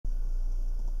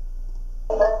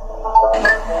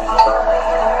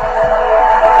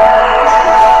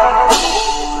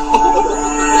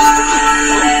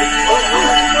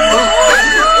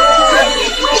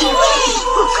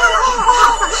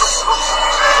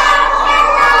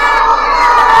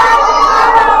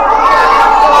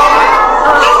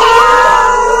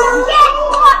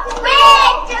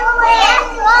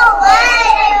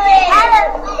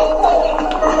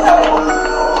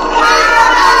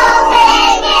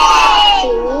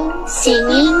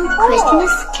Singing Christmas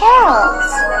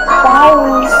carols.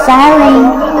 Sorry,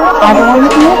 I don't want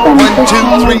to open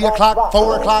 1, 2, 3 o'clock,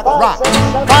 4 o'clock, rock.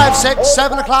 5, 6,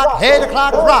 7 o'clock, 8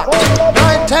 o'clock, rock.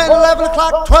 9, 10, 11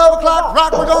 o'clock, 12 o'clock,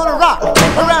 rock. We're gonna rock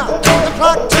around the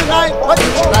clock tonight. Put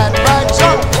your glad rags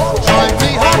on, join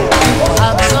me home. We'll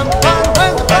have some fun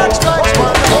when the clock strikes 1.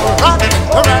 We're gonna rock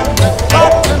around the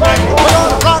clock tonight. We're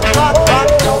gonna rock, rock, rock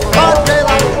till broad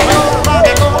daylight. We're gonna rock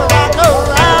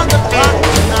around the clock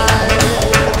tonight.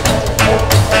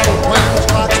 When the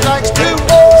clock strikes 2,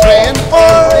 3, and 4,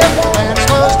 if the band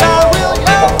slows down, we'll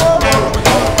yell for more. We're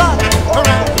gonna rock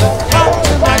around the clock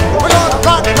tonight. We're gonna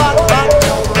rock, rock, rock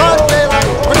till broad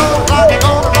daylight. We're gonna rock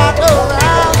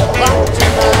around the clock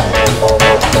tonight.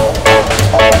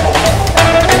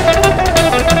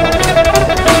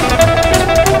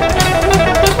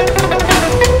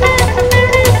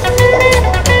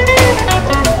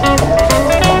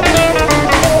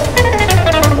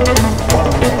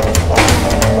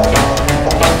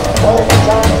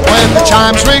 When the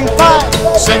chimes ring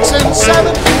 5, 6, and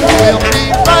 7, we'll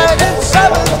be right in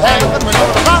 7th heaven. We're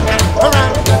gonna rock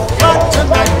around the clock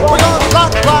tonight. We're gonna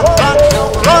rock, rock, rock till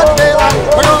broad daylight.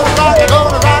 We're gonna rock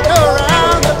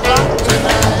around the clock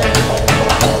tonight.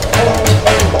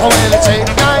 Oh, well, it's 8,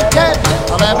 9, 10,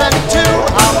 11, 2.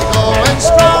 I'll be going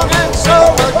strong, and so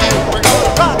will you. We're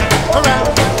gonna rock around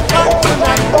the clock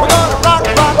tonight. We're gonna rock,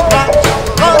 rock, rock till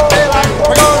broad daylight.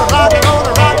 We're gonna rock around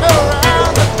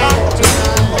the clock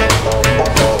tonight.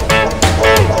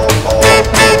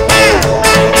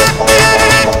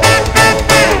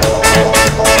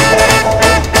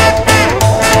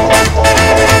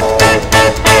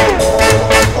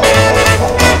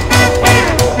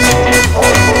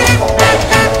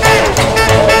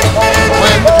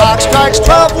 When the clock strikes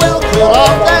 12, we'll cool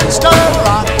off and start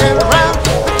rocking.